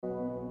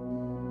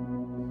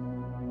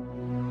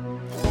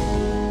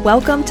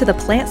Welcome to the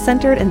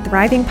Plant-Centered and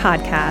Thriving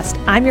podcast.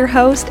 I'm your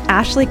host,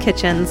 Ashley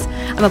Kitchens.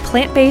 I'm a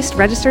plant-based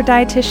registered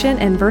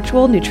dietitian and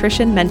virtual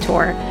nutrition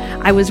mentor.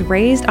 I was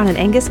raised on an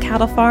Angus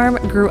cattle farm,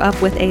 grew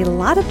up with a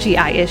lot of GI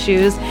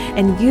issues,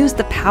 and used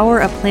the power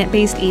of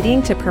plant-based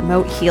eating to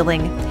promote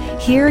healing.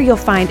 Here you'll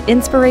find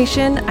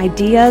inspiration,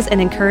 ideas,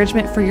 and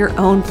encouragement for your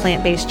own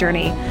plant-based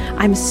journey.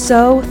 I'm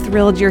so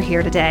thrilled you're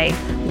here today.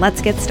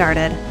 Let's get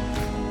started.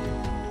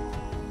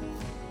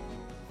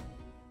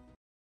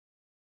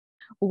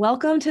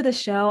 Welcome to the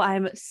show.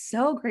 I'm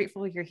so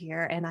grateful you're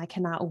here, and I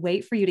cannot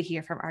wait for you to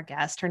hear from our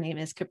guest. Her name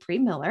is Capri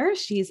Miller.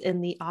 She's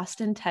in the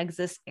Austin,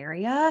 Texas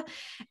area,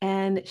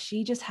 and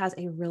she just has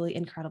a really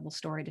incredible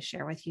story to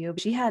share with you.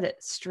 She had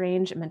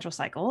strange menstrual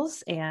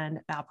cycles and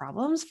bowel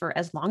problems for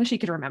as long as she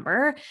could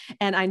remember.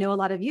 And I know a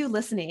lot of you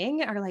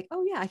listening are like,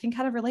 oh yeah, I can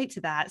kind of relate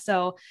to that.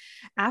 So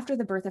after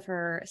the birth of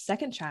her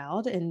second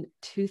child in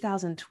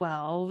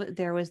 2012,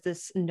 there was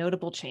this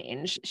notable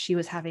change. She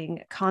was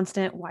having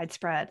constant,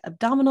 widespread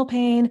abdominal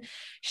pain.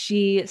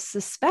 She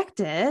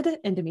suspected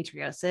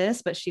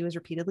endometriosis, but she was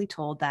repeatedly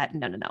told that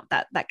no,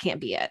 that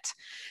can't be it.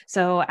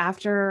 So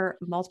after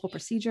multiple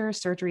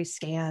procedures, surgery,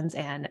 scans,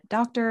 and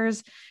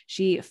doctors,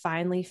 she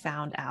finally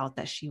found out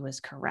that she was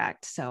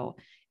correct. So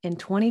in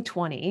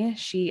 2020,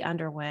 she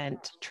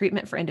underwent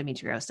treatment for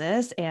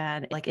endometriosis,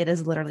 and it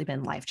has literally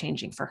been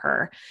life-changing for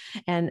her.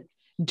 And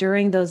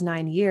during those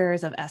 9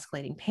 years of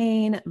escalating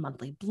pain,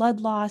 monthly blood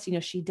loss,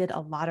 she did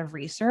a lot of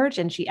research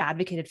and she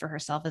advocated for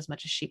herself as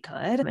much as she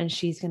could. And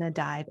she's going to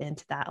dive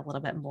into that a little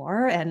bit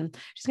more. And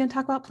she's going to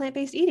talk about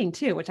plant-based eating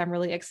too, which I'm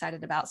really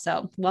excited about.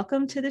 So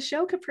welcome to the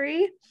show,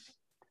 Capri.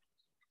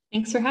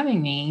 Thanks for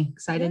having me.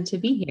 Excited to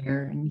be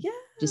here and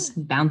just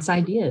bounce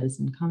ideas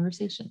and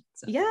conversation.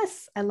 So.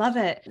 Yes, I love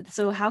it.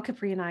 So how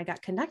Capri and I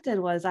got connected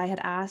was I had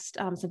asked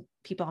some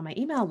people on my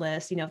email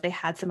list, if they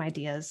had some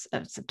ideas,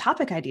 some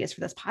topic ideas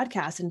for this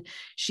podcast. And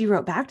she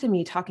wrote back to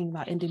me talking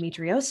about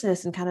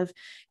endometriosis and kind of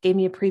gave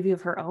me a preview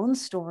of her own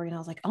story. And I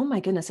was like, oh my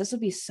goodness, this would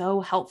be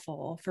so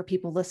helpful for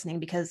people listening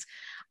because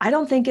I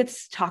don't think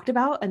it's talked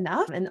about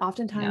enough. And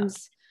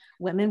oftentimes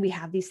women, we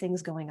have these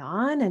things going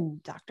on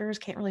and doctors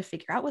can't really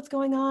figure out what's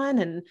going on.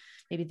 And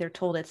maybe they're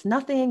told it's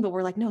nothing, but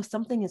we're like, no,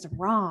 something is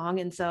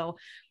wrong. And so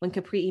when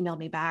Capri emailed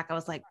me back, I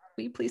was like,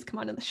 will you please come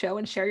on to the show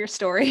and share your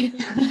story?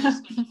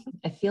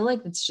 I feel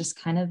like it's just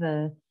kind of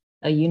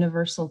a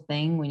universal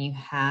thing when you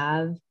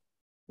have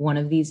one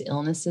of these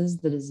illnesses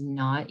that is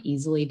not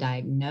easily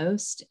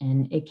diagnosed,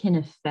 and it can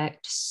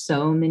affect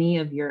so many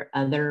of your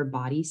other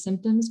body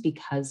symptoms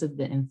because of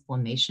the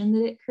inflammation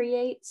that it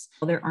creates.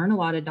 Well, there aren't a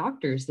lot of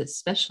doctors that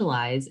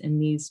specialize in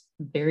these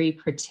very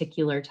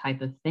particular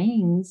type of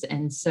things.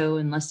 And so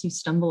unless you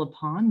stumble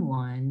upon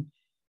one,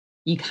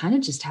 you kind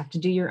of just have to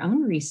do your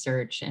own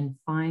research and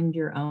find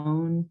your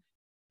own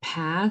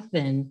path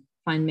and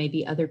find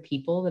maybe other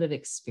people that have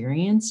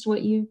experienced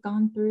what you've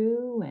gone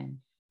through. And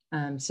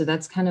so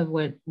that's kind of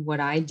what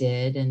I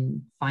did.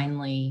 And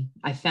finally,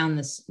 I found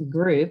this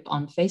group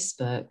on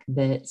Facebook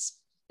that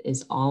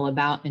is all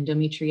about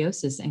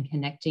endometriosis and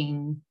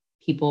connecting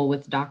people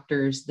with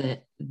doctors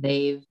that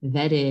they've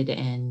vetted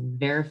and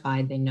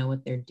verified they know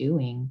what they're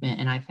doing.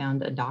 And I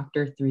found a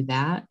doctor through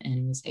that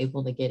and was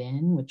able to get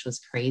in, which was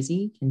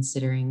crazy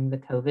considering the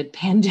COVID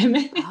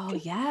pandemic. Oh,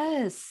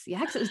 yes.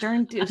 Yeah, because it was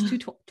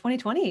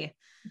 2020.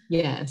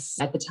 Yes.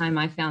 At the time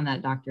I found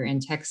that doctor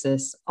in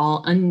Texas,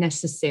 all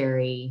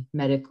unnecessary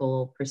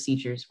medical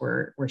procedures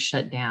were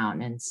shut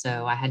down. And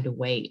so I had to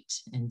wait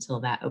until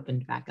that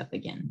opened back up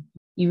again.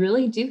 You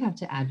really do have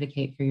to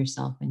advocate for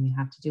yourself and you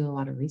have to do a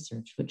lot of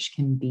research, which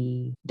can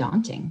be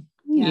daunting,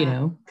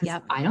 because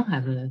I don't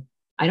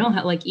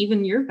have like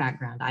even your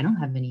background. I don't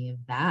have any of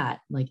that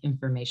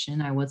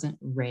information. I wasn't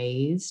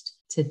raised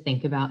to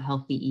think about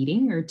healthy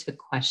eating or to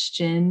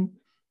question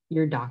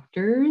your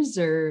doctors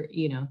or,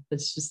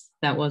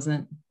 that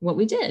wasn't what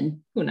we did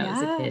when I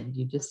was a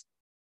kid.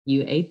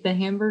 You ate the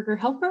hamburger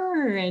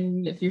helper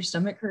and if your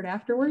stomach hurt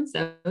afterwards,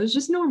 that was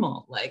just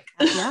normal.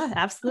 Yeah,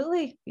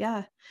 absolutely.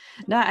 Yeah.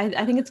 No,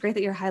 I think it's great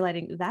that you're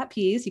highlighting that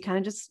piece. You kind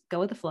of just go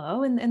with the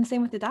flow and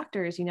same with the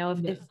doctors,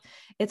 if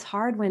it's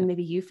hard when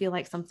maybe you feel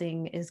like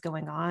something is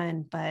going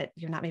on, but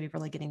you're not maybe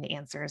really getting the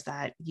answers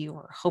that you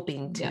were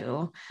hoping to.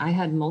 Yeah. I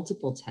had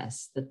multiple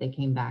tests that they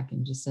came back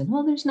and just said,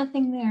 well, there's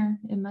nothing there.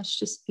 It must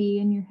just be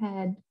in your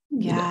head.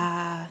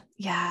 Yeah.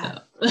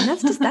 And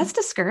that's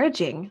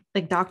discouraging,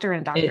 doctor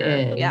and doctor.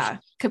 It is. Yeah.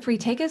 Capri,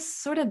 take us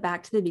sort of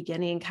back to the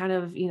beginning, kind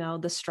of,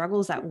 the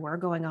struggles that were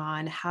going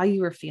on, how you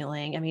were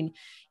feeling. I mean,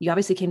 you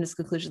obviously came to this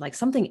conclusion,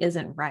 something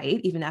isn't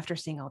right, even after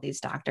seeing all these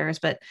doctors,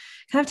 but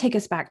kind of take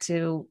us back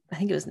to, I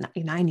think it was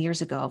 9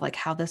 years ago of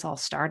how this all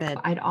started.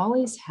 I'd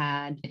always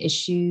had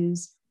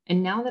issues.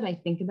 And now that I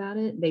think about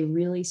it, they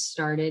really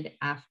started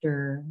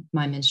after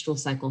my menstrual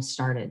cycle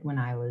started when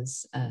I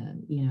was,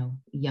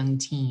 young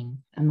teen.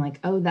 I'm like,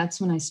 oh, that's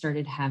when I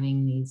started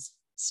having these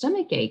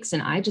stomach aches.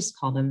 And I just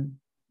call them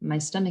my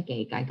stomach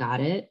ache. I got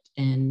it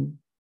and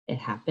it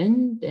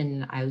happened.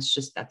 And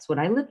that's what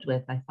I lived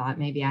with. I thought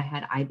maybe I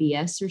had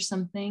IBS or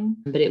something,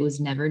 but it was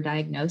never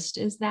diagnosed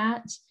as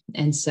that.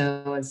 And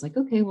so I was like,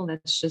 okay, well,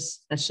 that's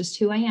just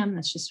who I am.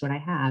 That's just what I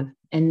have.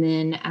 And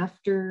then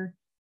after,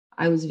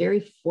 I was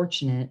very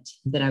fortunate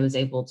that I was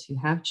able to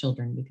have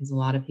children, because a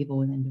lot of people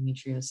with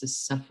endometriosis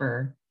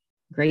suffer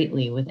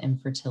greatly with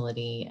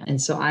infertility.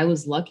 And so I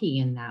was lucky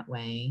in that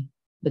way.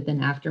 But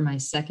then after my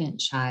second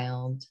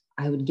child,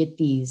 I would get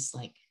these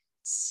like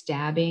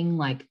stabbing,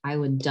 like I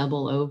would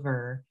double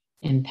over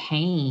in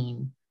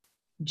pain,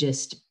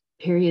 just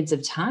periods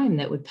of time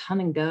that would come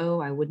and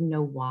go. I wouldn't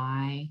know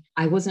why.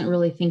 I wasn't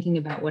really thinking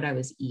about what I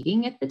was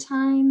eating at the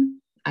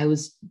time. I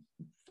was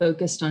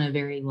focused on a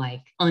very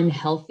like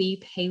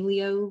unhealthy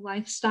paleo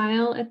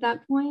lifestyle at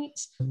that point.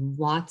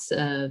 Lots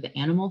of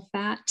animal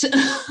fat,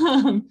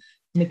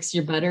 mix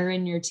your butter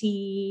in your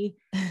tea,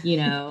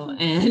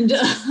 and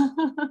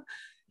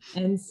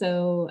and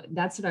so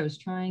that's what I was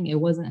trying. It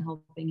wasn't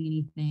helping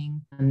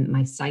anything.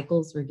 My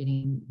cycles were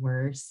getting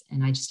worse,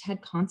 and I just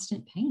had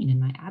constant pain in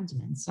my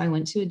abdomen. So I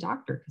went to a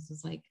doctor because I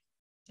was like,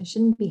 I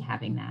shouldn't be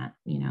having that.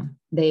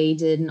 They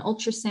did an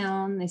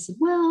ultrasound. They said,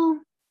 well,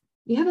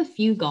 you have a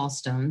few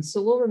gallstones,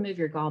 so we'll remove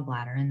your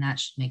gallbladder and that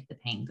should make the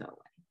pain go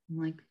away. I'm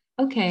like,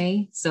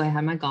 okay. So I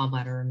had my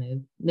gallbladder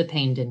removed. The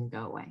pain didn't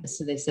go away.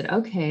 So they said,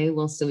 okay,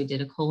 well, so we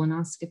did a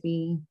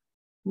colonoscopy.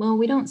 Well,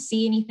 we don't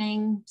see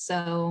anything.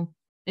 So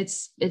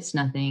it's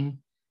nothing.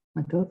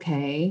 I'm like,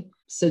 okay.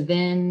 So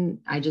then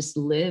I just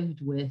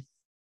lived with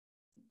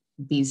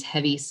these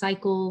heavy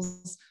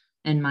cycles.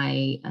 And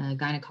my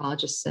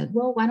gynecologist said,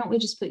 well, why don't we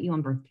just put you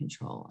on birth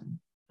control? And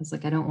I was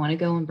like, I don't want to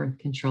go on birth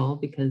control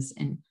because,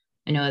 and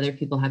I know other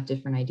people have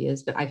different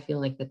ideas, but I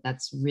feel like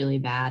that's really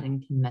bad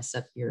and can mess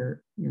up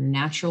your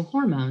natural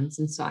hormones.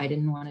 And so I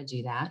didn't want to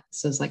do that.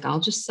 So it's like, I'll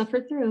just suffer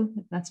through.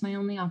 If that's my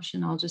only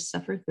option, I'll just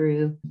suffer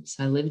through.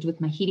 So I lived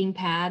with my heating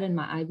pad and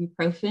my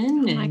ibuprofen.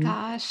 Oh my and,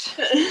 gosh.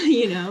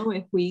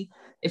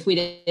 If we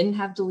didn't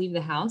have to leave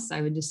the house, I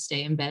would just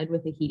stay in bed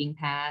with a heating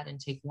pad and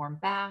take warm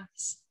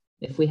baths.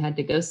 If we had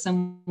to go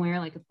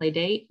somewhere like a play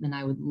date, then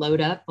I would load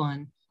up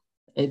on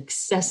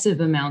excessive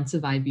amounts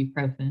of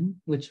ibuprofen,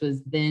 which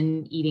was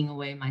then eating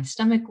away my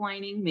stomach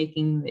lining,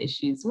 making the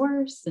issues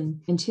worse. And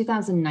in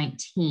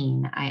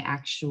 2019, I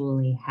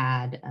actually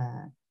had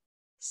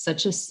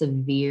such a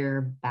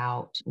severe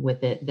bout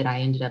with it that I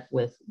ended up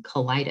with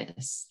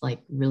colitis,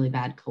 like really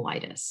bad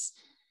colitis.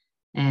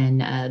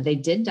 And they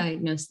did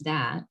diagnose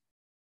that,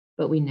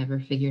 but we never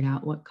figured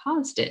out what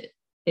caused it.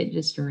 It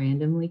just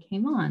randomly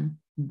came on.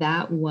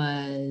 That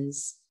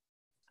was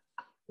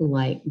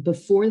like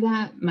before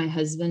that, my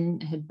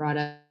husband had brought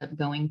up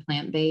going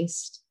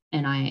plant-based,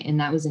 and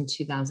that was in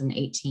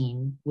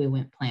 2018. We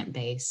went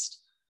plant-based.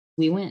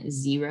 We went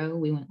zero.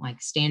 We went like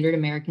standard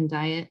American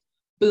diet.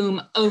 Boom,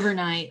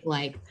 overnight,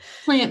 like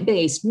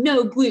plant-based,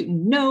 no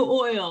gluten, no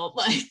oil,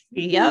 like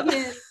yep,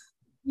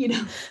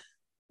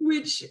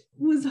 which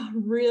was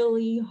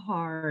really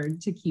hard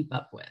to keep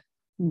up with.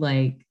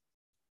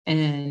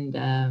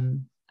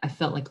 I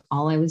felt like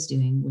all I was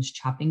doing was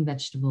chopping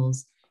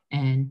vegetables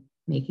and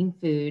making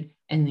food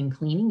and then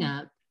cleaning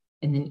up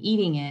and then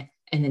eating it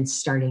and then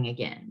starting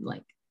again.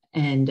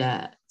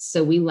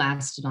 So we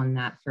lasted on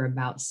that for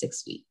about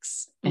 6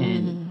 weeks,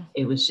 and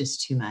it was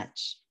just too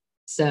much.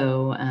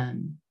 So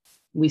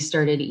we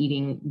started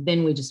eating,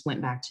 then we just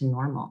went back to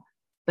normal.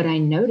 But I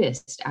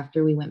noticed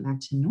after we went back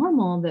to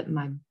normal that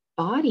my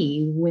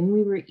body, when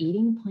we were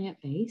eating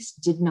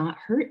plant-based, did not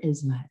hurt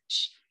as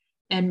much.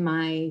 And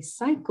my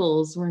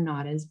cycles were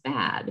not as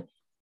bad.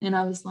 And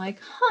I was like,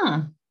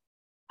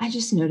 I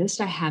just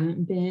noticed I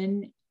haven't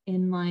been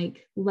in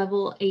like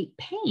level 8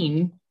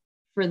 pain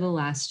for the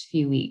last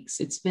few weeks.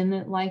 It's been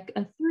at like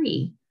a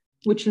 3,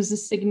 which was a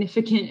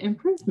significant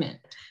improvement.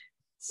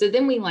 So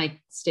then we like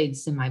stayed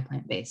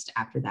semi-plant-based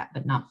after that,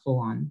 but not full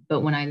on.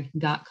 But when I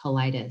got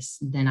colitis,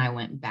 then I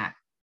went back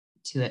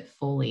to it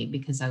fully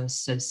because I was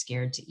so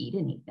scared to eat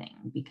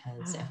anything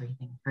because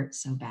everything hurt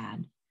so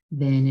bad.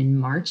 Then in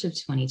March of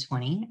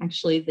 2020,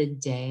 actually the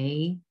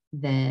day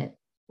that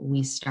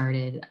we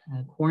started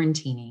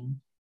quarantining,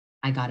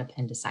 I got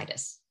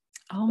appendicitis.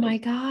 Oh my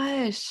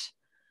gosh.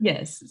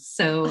 Yes.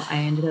 So I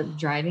ended up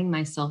driving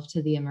myself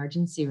to the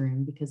emergency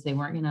room because they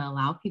weren't going to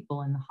allow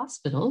people in the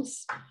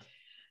hospitals.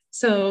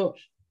 So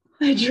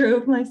I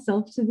drove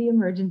myself to the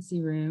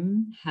emergency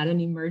room, had an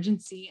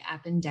emergency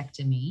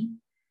appendectomy.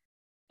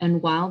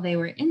 And while they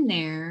were in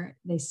there,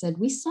 they said,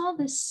 we saw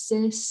this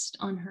cyst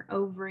on her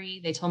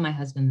ovary. They told my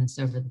husband this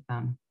over the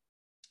phone.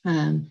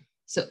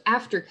 So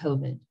after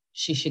COVID,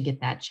 she should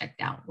get that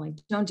checked out. Like,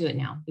 don't do it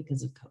now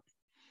because of COVID.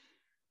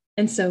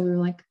 And so we were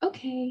like,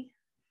 okay.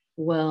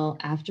 Well,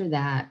 after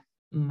that,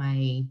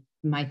 my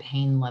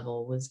pain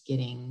level was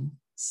getting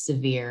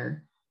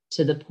severe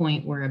to the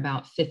point where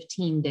about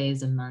 15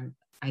 days a month,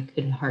 I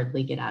could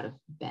hardly get out of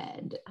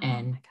bed.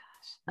 My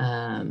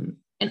gosh.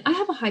 And I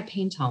have a high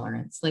pain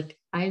tolerance. Like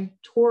I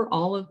tore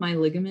all of my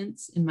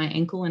ligaments in my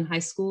ankle in high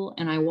school,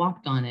 and I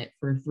walked on it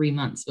for 3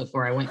 months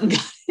before I went and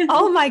got it.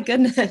 Oh my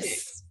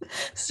goodness.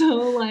 So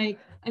like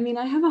I mean,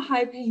 I have a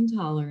high pain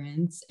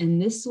tolerance,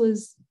 and this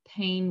was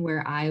pain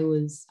where I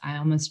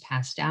almost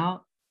passed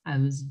out. I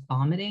was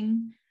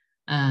vomiting.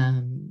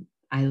 I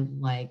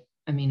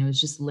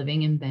was just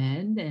living in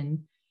bed, and,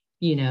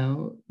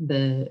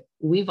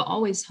 we've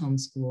always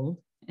homeschooled.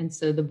 And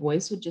so the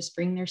boys would just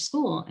bring their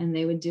school and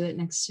they would do it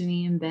next to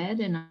me in bed,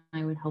 and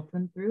I would help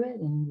them through it,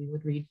 and we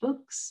would read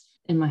books.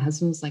 And my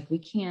husband was like, you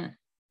can't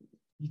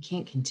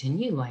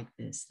continue like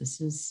this.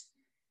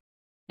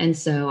 And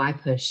so I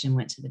pushed and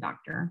went to the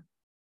doctor,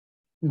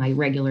 my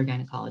regular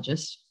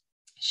gynecologist.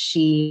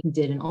 She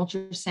did an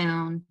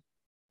ultrasound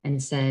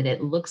and said,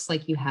 it looks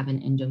like you have an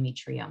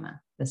endometrioma.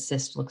 The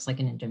cyst looks like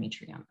an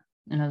endometrioma.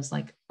 And I was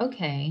like,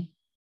 okay.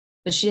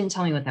 But she didn't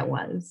tell me what that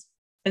was.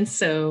 And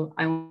so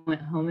I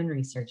went home and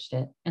researched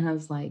it. And I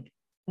was like,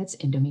 that's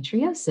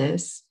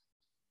endometriosis.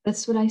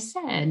 That's what I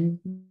said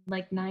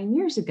like 9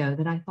 years ago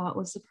that I thought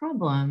was the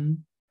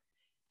problem.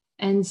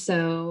 And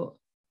so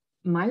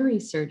my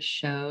research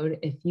showed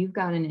if you've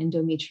got an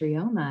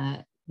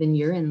endometrioma, then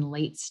you're in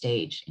late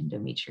stage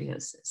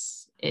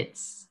endometriosis.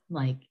 It's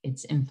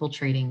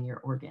infiltrating your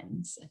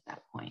organs at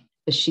that point.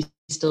 But she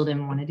still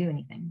didn't want to do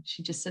anything.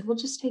 She just said, well,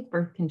 just take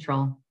birth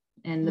control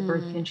and the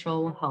birth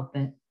control will help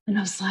it. And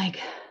I was like,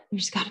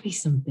 there's got to be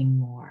something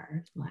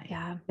more.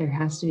 There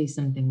has to be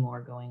something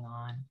more going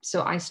on.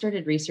 So I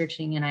started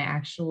researching, and I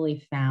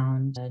actually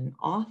found an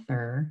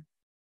author.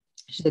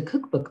 She's a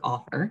cookbook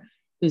author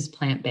who's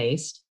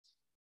plant-based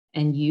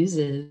and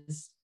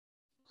uses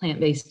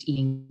plant-based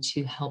eating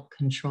to help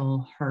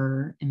control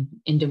her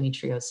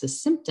endometriosis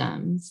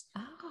symptoms.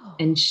 Oh.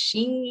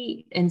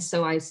 And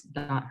so I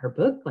got her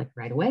book like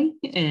right away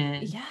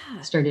and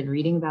started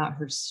reading about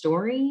her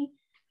story.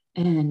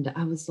 And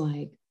I was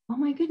like, oh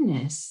my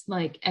goodness,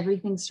 like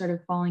everything started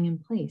falling in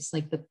place.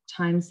 Like the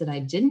times that I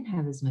didn't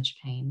have as much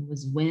pain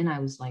was when I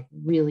was like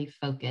really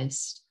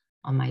focused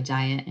on my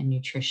diet and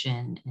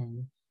nutrition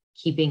and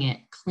keeping it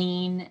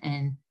clean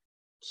and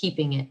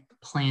keeping it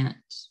plant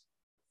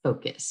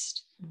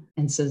focused.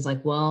 And so it's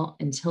like, well,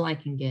 until I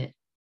can get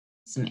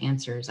some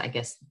answers, I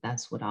guess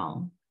that's what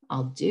I'll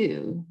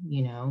do,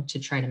 to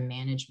try to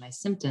manage my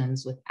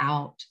symptoms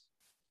without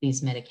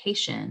these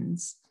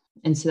medications.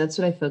 And so that's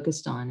what I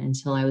focused on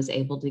until I was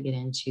able to get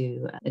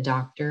into a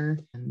doctor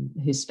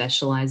who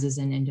specializes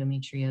in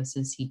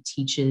endometriosis. He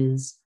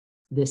teaches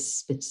this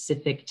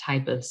specific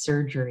type of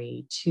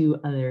surgery to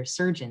other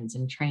surgeons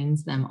and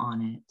trains them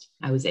on it.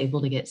 I was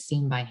able to get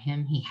seen by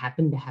him. He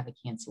happened to have a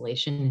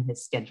cancellation in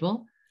his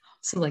schedule.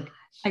 So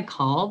I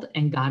called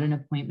and got an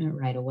appointment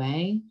right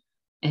away.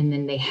 And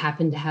then they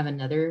happened to have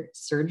another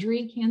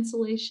surgery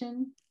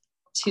cancellation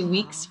 2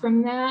 weeks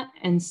from that.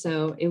 And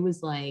so it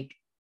was like,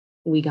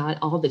 we got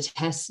all the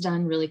tests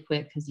done really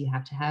quick because you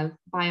have to have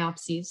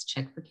biopsies,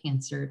 check for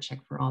cancer, check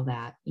for all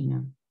that,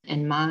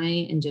 And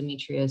my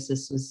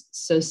endometriosis was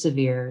so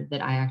severe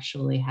that I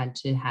actually had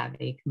to have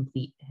a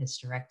complete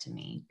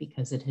hysterectomy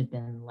because it had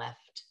been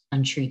left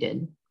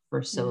untreated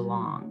for so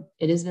long.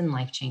 It has been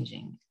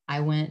life-changing. I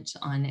went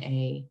on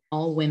a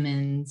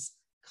all-women's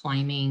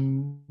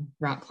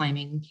rock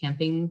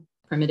climbing,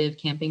 primitive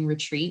camping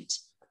retreat.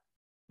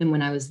 And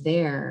when I was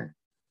there,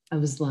 I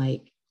was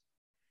like,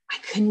 I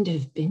couldn't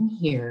have been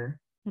here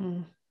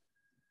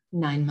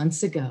 9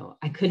 months ago.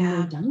 I couldn't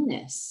have done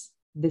this.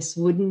 This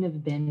wouldn't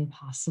have been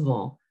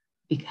possible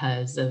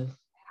because of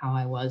how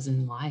I was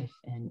in life.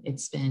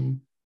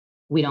 And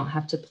we don't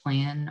have to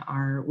plan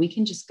we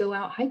can just go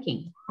out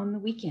hiking on the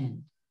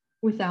weekend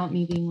without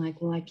me being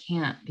like, well, I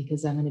can't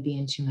because I'm going to be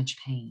in too much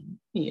pain,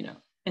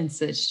 And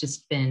so it's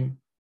just been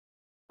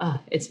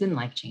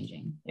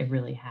life-changing. It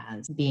really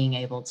has, being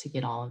able to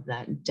get all of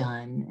that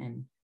done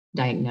and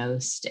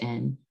diagnosed.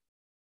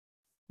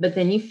 But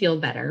then you feel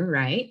better,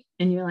 right?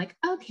 And you're like,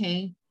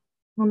 okay,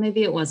 well,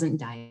 maybe it wasn't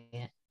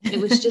diet. It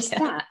was just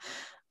that.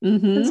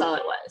 That's all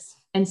it was.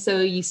 And so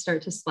you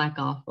start to slack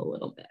off a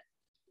little bit,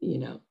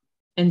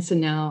 And so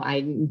now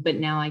I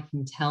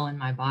can tell in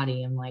my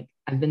body, I'm like,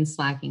 I've been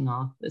slacking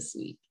off this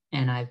week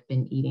and I've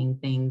been eating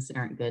things that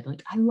aren't good.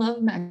 Like I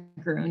love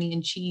macaroni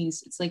and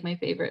cheese. It's like my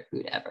favorite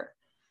food ever.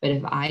 But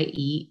if I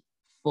eat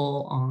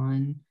full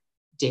on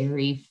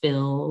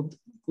dairy-filled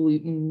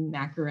gluten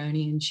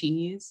macaroni and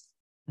cheese,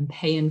 I'm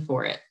paying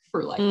for it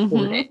for like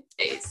 4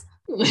 days.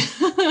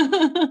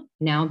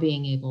 Now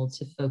being able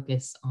to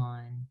focus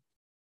on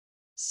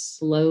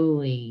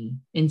slowly,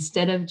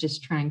 instead of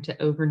just trying to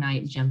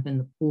overnight jump in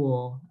the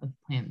pool of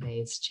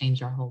plant-based,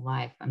 change our whole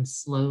life, I'm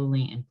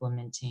slowly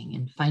implementing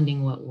and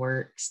finding what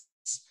works.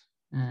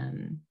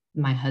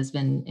 My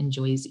husband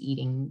enjoys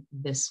eating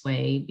this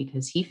way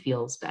because he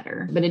feels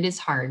better, but it is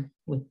hard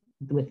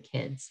with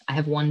kids. I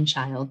have one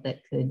child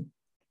that could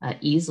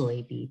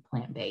easily be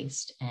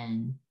plant-based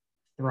and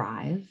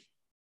thrive.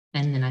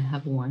 And then I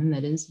have one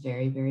that is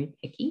very, very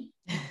picky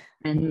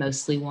and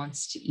mostly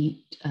wants to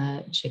eat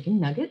chicken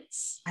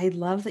nuggets. I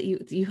love that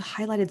you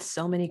highlighted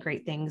so many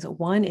great things.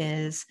 One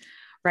is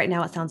right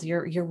now it sounds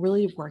you're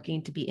really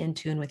working to be in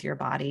tune with your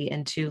body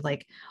and to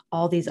like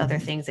all these other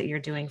things that you're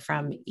doing,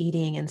 from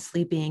eating and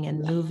sleeping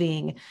and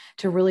moving,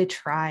 to really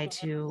try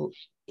to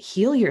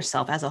heal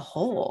yourself as a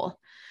whole.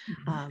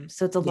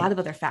 So it's a Yeah. lot of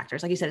other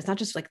factors. Like you said, it's not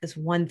just like this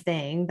one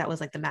thing that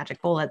was like the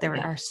magic bullet. There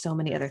are so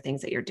many other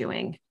things that you're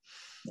doing.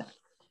 Yeah.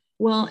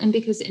 Well, and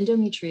because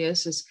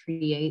endometriosis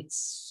creates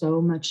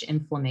so much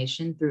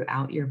inflammation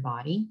throughout your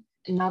body,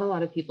 and not a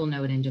lot of people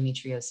know what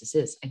endometriosis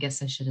is. I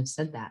guess I should have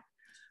said that.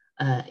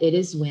 It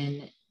is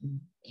when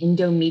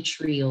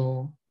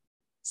endometrial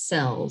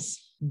cells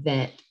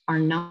that are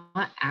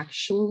not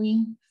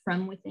actually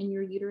from within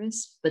your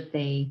uterus, but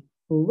they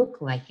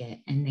look like it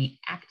and they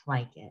act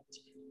like it.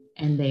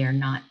 And they are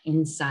not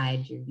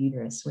inside your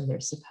uterus where they're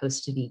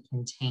supposed to be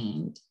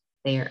contained.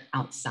 They are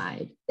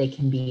outside. They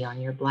can be on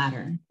your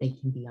bladder. They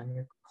can be on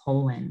your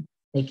colon.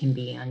 They can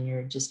be on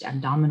your just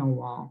abdominal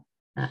wall.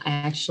 I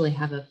actually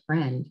have a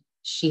friend.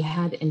 She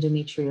had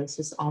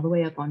endometriosis all the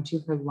way up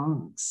onto her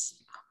lungs.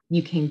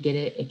 You can get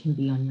it. It can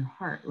be on your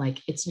heart.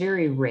 Like, it's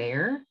very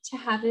rare to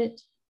have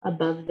it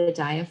above the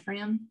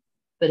diaphragm,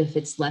 but if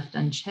it's left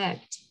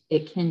unchecked,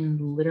 it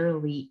can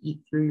literally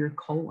eat through your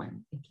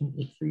colon. It can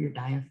eat through your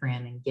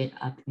diaphragm and get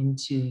up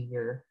into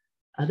your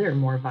other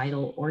more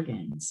vital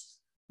organs.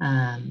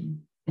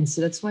 And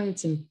so that's why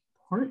it's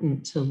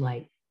important to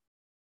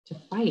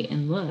fight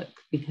and look,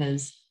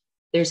 because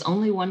there's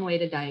only one way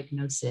to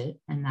diagnose it,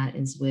 and that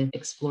is with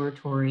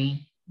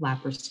exploratory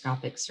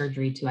laparoscopic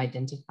surgery to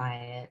identify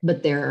it.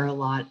 But there are a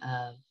lot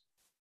of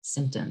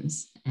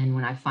symptoms. And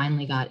when I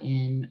finally got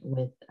in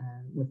with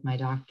my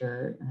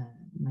doctor,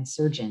 my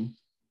surgeon,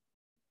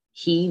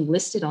 he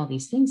listed all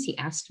these things. He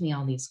asked me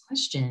all these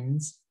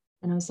questions,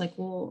 and I was like,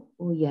 well,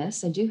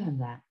 yes, I do have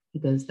that. He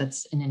goes,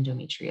 that's an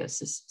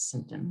endometriosis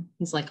symptom.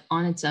 He's like,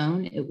 on its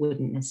own, it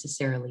wouldn't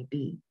necessarily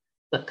be,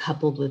 but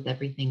coupled with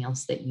everything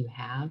else that you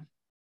have,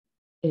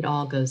 it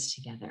all goes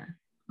together.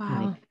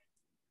 Wow. Like,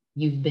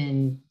 you've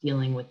been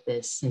dealing with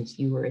this since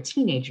you were a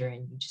teenager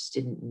and you just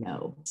didn't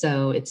know.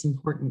 So it's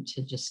important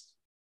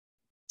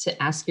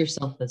to ask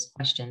yourself those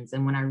questions.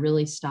 And when I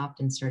really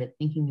stopped and started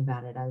thinking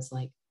about it, I was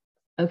like,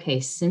 okay,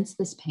 since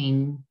this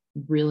pain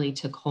really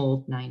took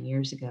hold 9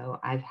 years ago,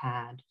 I've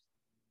had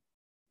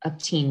up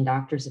teen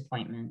doctor's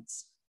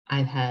appointments.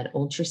 I've had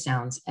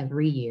ultrasounds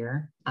every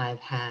year. I've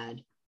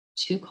had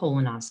 2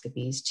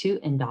 colonoscopies, 2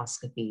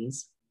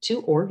 endoscopies,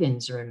 2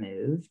 organs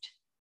removed.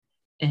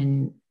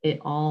 And it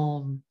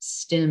all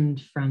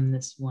stemmed from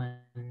this one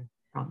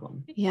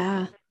problem.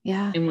 Yeah.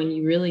 Yeah. And when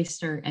you really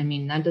start, I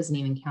mean, that doesn't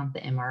even count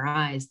the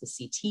MRIs, the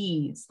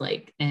CTs,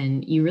 like,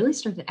 and you really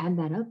start to add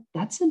that up,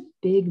 that's a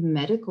big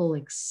medical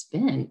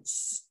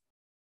expense.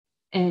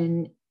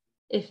 And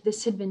if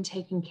this had been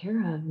taken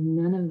care of,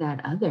 none of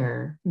that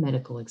other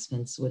medical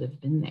expense would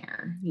have been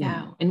there, you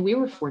know. And we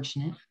were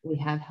fortunate. We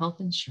have health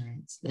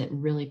insurance that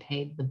really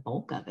paid the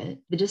bulk of it.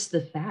 But just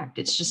the fact,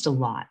 it's just a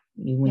lot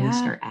when you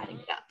start adding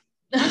it up.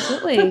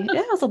 Absolutely.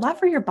 Yeah, it was a lot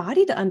for your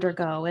body to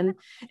undergo. And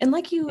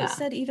like you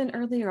said, even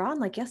earlier on,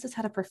 like, yes, this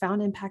had a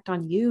profound impact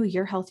on you,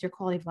 your health, your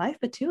quality of life,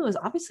 but too, it was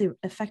obviously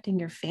affecting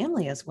your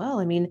family as well.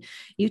 I mean,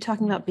 you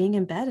talking about being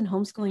in bed and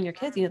homeschooling your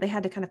kids, they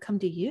had to kind of come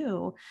to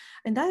you,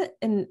 and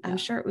I'm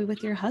sure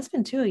with your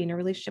husband too,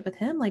 relationship with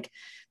him, like,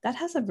 that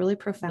has a really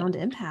profound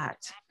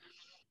impact.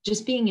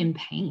 Just being in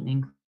pain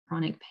and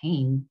chronic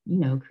pain,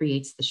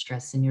 creates the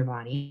stress in your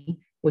body,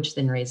 which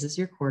then raises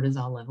your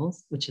cortisol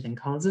levels, which then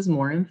causes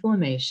more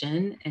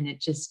inflammation. And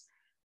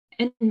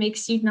it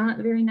makes you not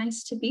very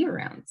nice to be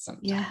around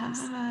sometimes.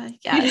 Yeah.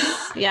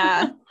 Yes.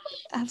 Yeah,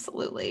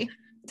 absolutely.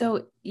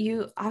 So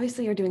you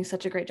obviously are doing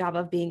such a great job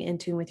of being in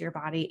tune with your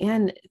body,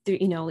 and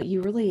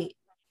you really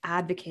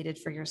advocated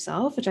for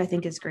yourself, which I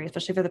think is great,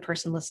 especially for the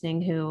person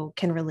listening who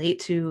can relate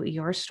to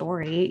your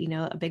story.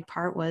 A big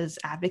part was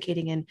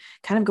advocating and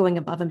kind of going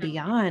above and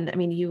beyond. I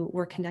mean, you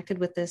were connected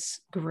with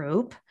this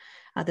group,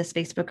 this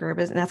Facebook group,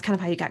 and that's kind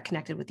of how you got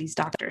connected with these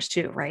doctors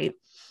too, right?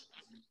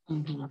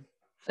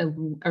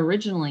 Mm-hmm.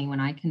 Originally, when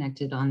I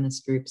connected on this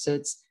group, so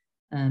it's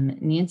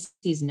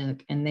Nancy's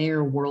Nook, and they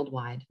are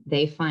worldwide.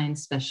 They find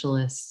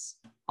specialists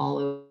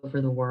all over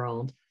the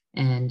world.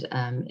 And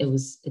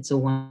it's a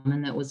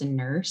woman that was a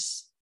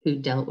nurse who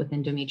dealt with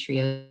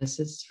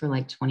endometriosis for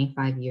like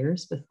 25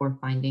 years before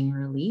finding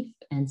relief.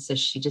 And so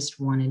she just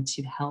wanted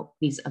to help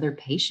these other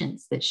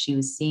patients that she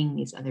was seeing,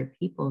 these other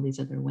people, these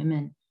other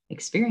women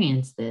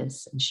experience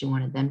this. And she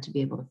wanted them to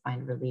be able to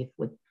find relief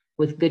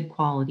with good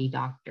quality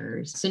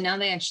doctors. So now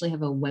they actually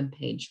have a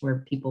webpage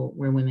where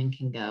women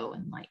can go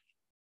and like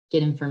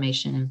get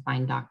information and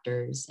find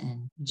doctors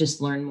and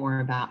just learn more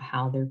about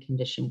how their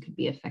condition could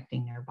be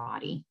affecting their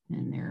body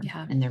and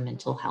their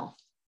mental health.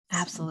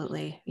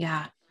 Absolutely.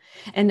 Yeah.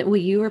 And will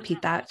you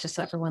repeat that just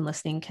so everyone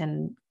listening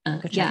can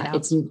go check it out?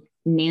 It's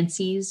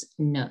Nancy's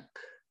Nook.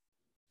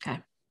 Okay.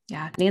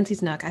 Yeah.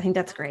 Nancy's Nook. I think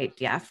that's great.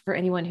 Yeah. For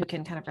anyone who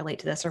can kind of relate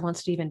to this or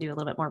wants to even do a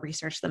little bit more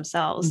research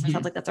themselves. Mm-hmm.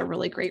 Sounds like that's a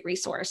really great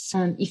resource.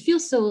 You feel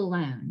so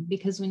alone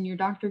because when your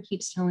doctor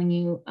keeps telling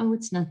you, oh,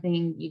 it's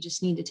nothing, you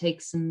just need to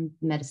take some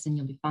medicine,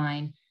 you'll be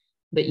fine.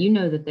 But you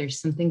know that there's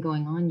something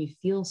going on. You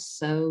feel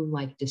so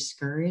like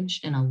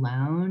discouraged and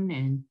alone.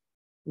 And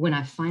when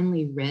I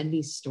finally read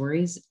these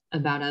stories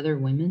about other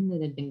women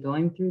that had been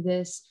going through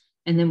this,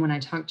 and then when I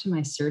talked to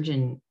my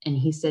surgeon and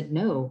he said,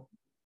 no,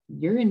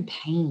 you're in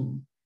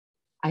pain.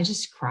 I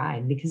just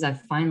cried because I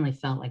finally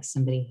felt like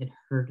somebody had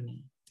heard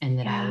me and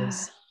that I Yeah.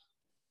 was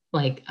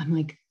like,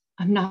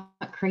 I'm not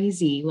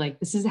crazy. Like,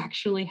 this is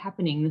actually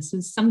happening. This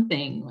is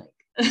something like,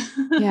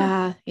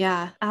 Yeah,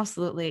 yeah,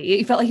 absolutely.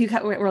 You felt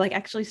like were like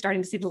actually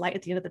starting to see the light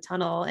at the end of the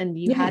tunnel and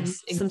you had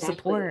yes, some exactly.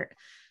 support.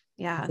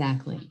 Yeah.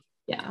 Exactly.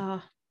 Yeah.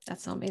 Oh,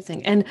 that's so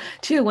amazing. And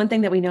two, one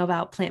thing that we know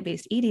about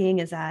plant-based eating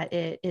is that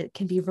it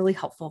can be really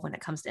helpful when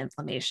it comes to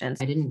inflammation.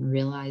 I didn't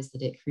realize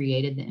that it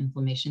created the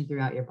inflammation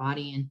throughout your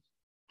body. And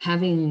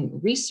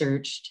having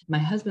researched, my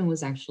husband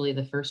was actually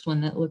the first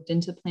one that looked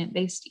into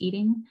plant-based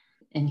eating.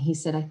 And he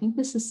said, I think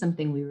this is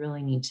something we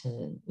need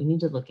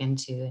to look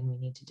into and we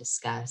need to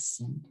discuss.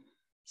 And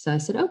so I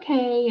said,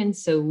 okay. And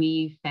so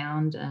we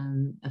found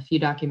a few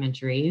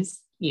documentaries,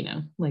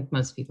 like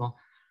most people.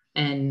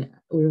 And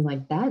we were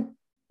like, that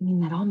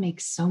all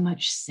makes so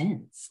much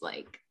sense.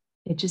 Like,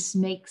 it just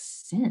makes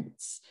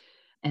sense.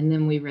 And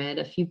then we read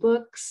a few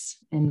books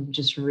and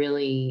just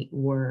really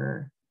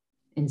were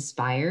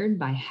inspired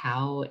by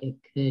how it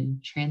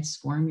could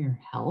transform your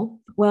health.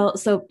 Well,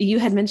 so you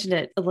had mentioned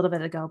it a little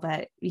bit ago,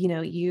 but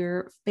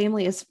your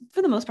family is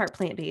for the most part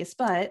plant-based,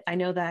 but I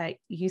know that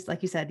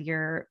like you said,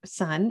 your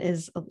son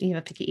is a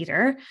picky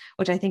eater,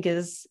 which I think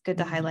is good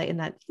to highlight in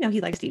that,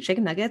 he likes to eat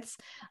chicken nuggets.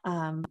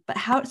 But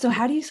how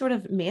do you sort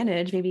of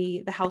manage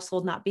maybe the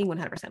household not being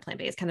 100%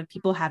 plant-based, kind of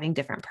people having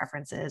different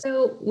preferences?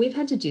 So we've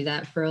had to do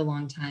that for a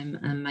long time.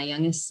 My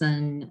youngest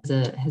son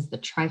has the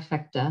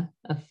trifecta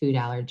of food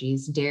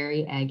allergies: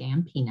 dairy, egg,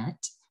 and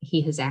peanut.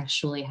 He has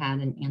actually had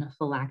an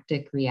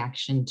anaphylactic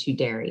reaction to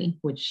dairy,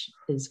 which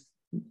is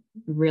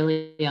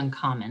really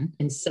uncommon.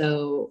 And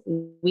so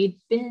we've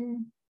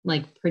been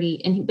like but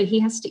he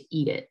has to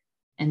eat it.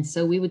 And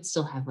so we would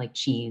still have like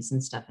cheese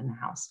and stuff in the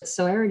house.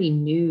 So I already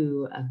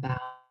knew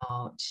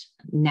about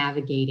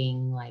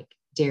navigating like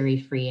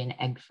dairy-free and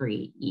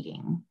egg-free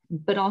eating.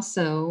 But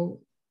also,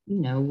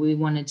 we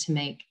wanted to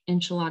make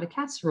enchilada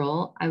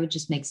casserole. I would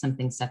just make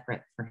something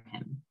separate for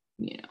him.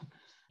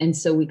 And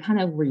so we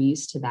kind of were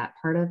used to that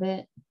part of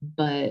it.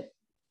 But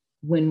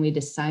when we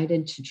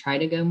decided to try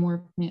to go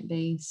more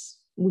plant-based,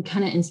 we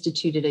kind of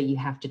instituted you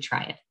have to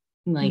try it.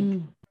 Like,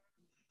 you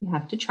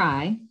have to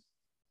try,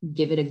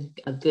 give it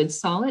a good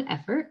solid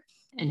effort.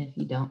 And if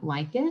you don't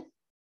like it,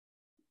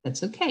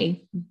 that's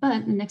okay.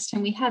 But the next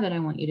time we have it, I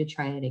want you to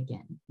try it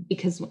again.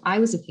 Because I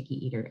was a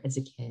picky eater as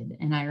a kid.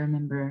 And I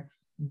remember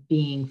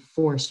being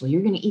forced, well,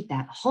 you're going to eat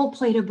that whole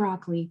plate of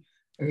broccoli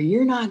or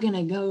you're not going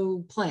to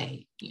go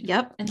play.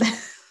 Yep. And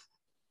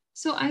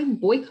so I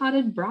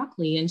boycotted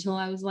broccoli until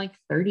I was like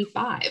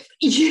 35.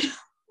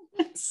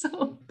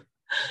 So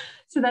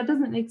that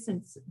doesn't make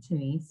sense to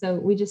me. So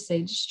we just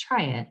say, just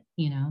try it.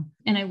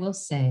 And I will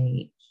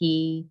say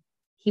he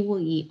will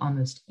eat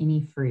almost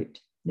any fruit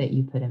that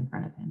you put in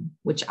front of him,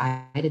 which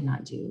I did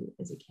not do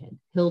as a kid.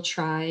 He'll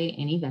try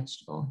any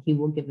vegetable. He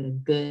will give it a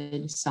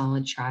good,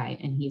 solid try.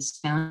 And he's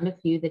found a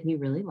few that he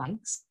really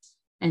likes.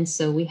 And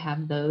so we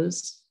have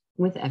those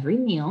with every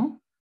meal,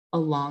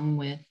 along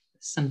with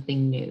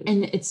something new.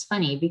 And it's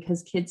funny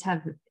because kids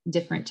have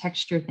different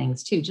texture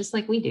things too, just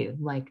like we do.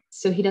 Like,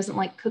 so he doesn't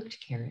like cooked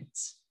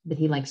carrots, but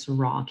he likes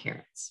raw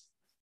carrots.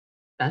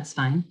 That's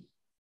fine.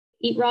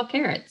 Eat raw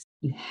carrots.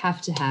 You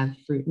have to have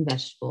fruit and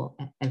vegetable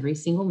at every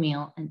single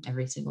meal and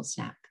every single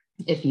snack.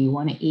 If you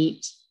want to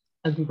eat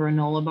a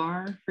granola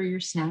bar for your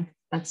snack,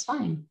 that's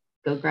fine.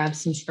 Go grab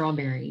some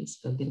strawberries,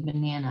 go get a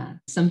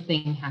banana.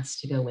 Something has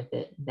to go with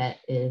it that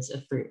is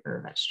a fruit or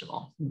a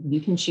vegetable. You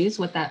can choose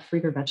what that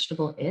fruit or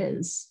vegetable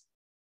is.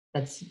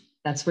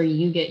 That's where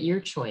you get your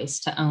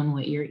choice to own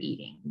what you're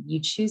eating. You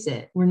choose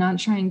it. We're not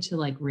trying to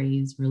like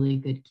raise really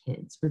good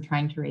kids. We're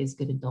trying to raise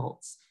good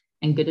adults.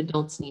 And good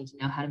adults need to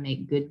know how to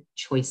make good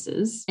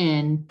choices.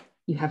 And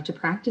you have to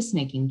practice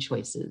making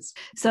choices.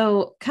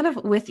 So kind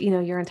of with,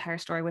 your entire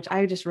story, which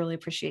I just really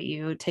appreciate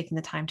you taking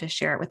the time to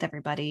share it with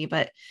everybody,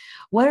 but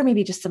what are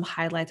maybe just some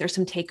highlights or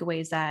some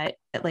takeaways that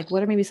like,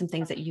 what are maybe some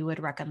things that you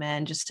would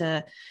recommend just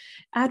to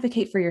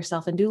advocate for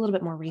yourself and do a little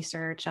bit more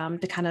research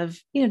to kind of,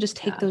 just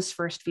take those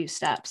first few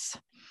steps?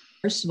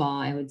 First of all,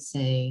 I would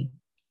say,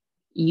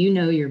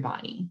 your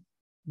body,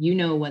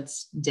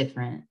 what's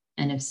different.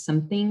 And if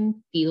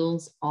something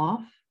feels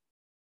off,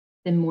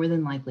 then more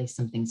than likely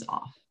something's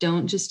off.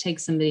 Don't just take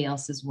somebody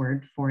else's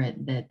word for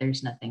it that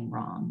there's nothing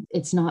wrong.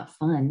 It's not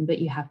fun, but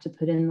you have to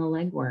put in the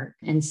legwork.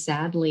 And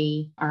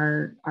sadly,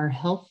 our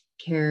health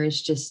care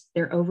is just,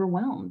 they're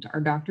overwhelmed. Our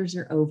doctors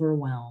are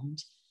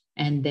overwhelmed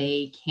and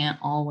they can't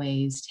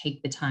always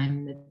take the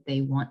time that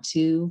they want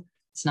to.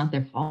 It's not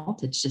their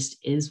fault. It just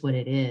is what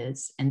it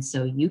is. And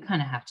so you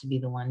kind of have to be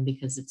the one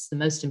because it's the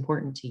most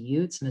important to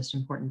you. It's the most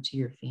important to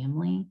your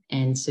family.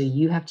 And so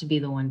you have to be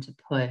the one to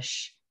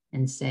push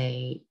and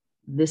say,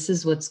 this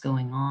is what's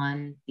going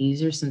on.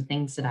 These are some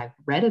things that I've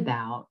read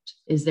about.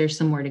 Is there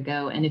somewhere to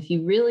go? And if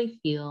you really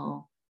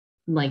feel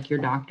like your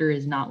doctor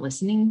is not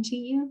listening to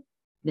you,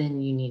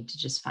 then you need to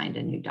just find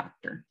a new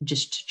doctor,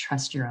 just to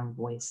trust your own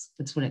voice.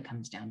 That's what it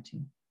comes down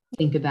to.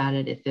 Think about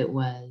it. If it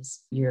was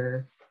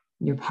your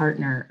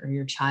partner or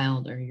your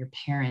child or your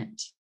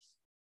parent,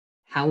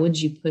 how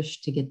would you push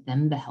to get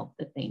them the help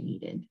that they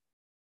needed?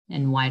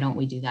 And why don't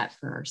we do that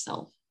for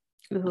ourselves?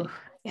 Ooh,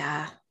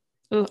 yeah.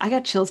 Ooh, I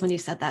got chills when you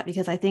said that,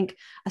 because I think,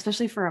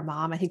 especially for a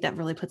mom, I think that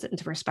really puts it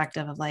into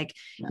perspective of like,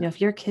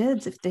 if your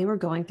kids, if they were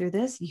going through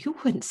this, you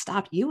wouldn't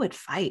stop, you would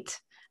fight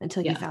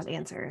until you found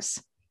answers.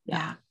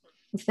 Yeah.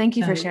 Thank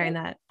you for sharing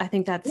that. I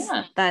think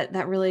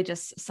that really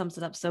just sums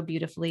it up so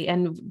beautifully.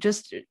 And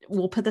just,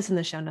 we'll put this in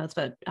the show notes,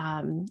 but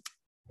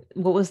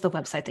what was the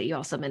website that you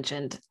also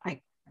mentioned?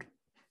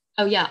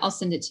 Oh yeah, I'll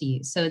send it to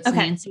you. So it's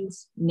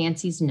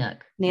Nancy's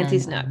Nook.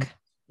 Nancy's Nook.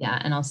 Yeah,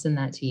 and I'll send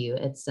that to you.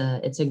 It's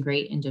a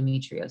great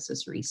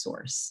endometriosis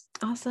resource.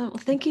 Awesome. Well,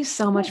 thank you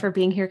so much for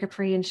being here,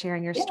 Capri, and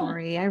sharing your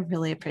story. I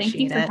really appreciate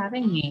it. Thank you for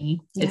having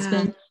me.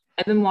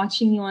 I've been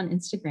watching you on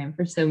Instagram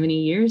for so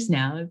many years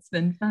now. It's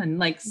been fun.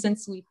 Like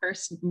since we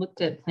first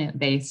looked at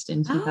plant-based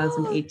in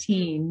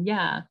 2018.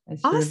 Yeah.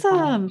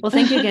 Awesome. Well,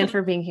 thank you again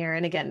for being here.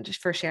 And again,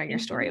 just for sharing your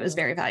story. It was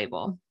very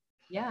valuable.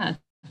 Yeah.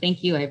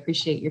 Thank you. I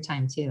appreciate your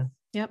time too.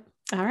 Yep.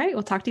 All right.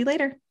 We'll talk to you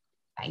later.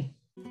 Bye.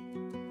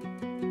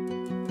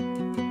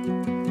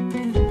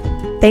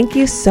 Thank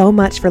you so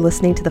much for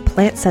listening to the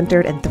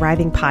Plant-Centered and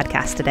Thriving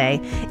podcast today.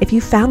 If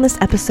you found this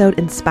episode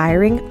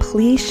inspiring,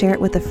 please share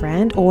it with a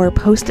friend or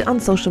post it on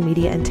social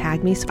media and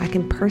tag me so I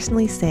can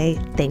personally say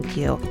thank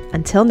you.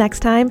 Until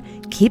next time,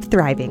 keep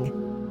thriving.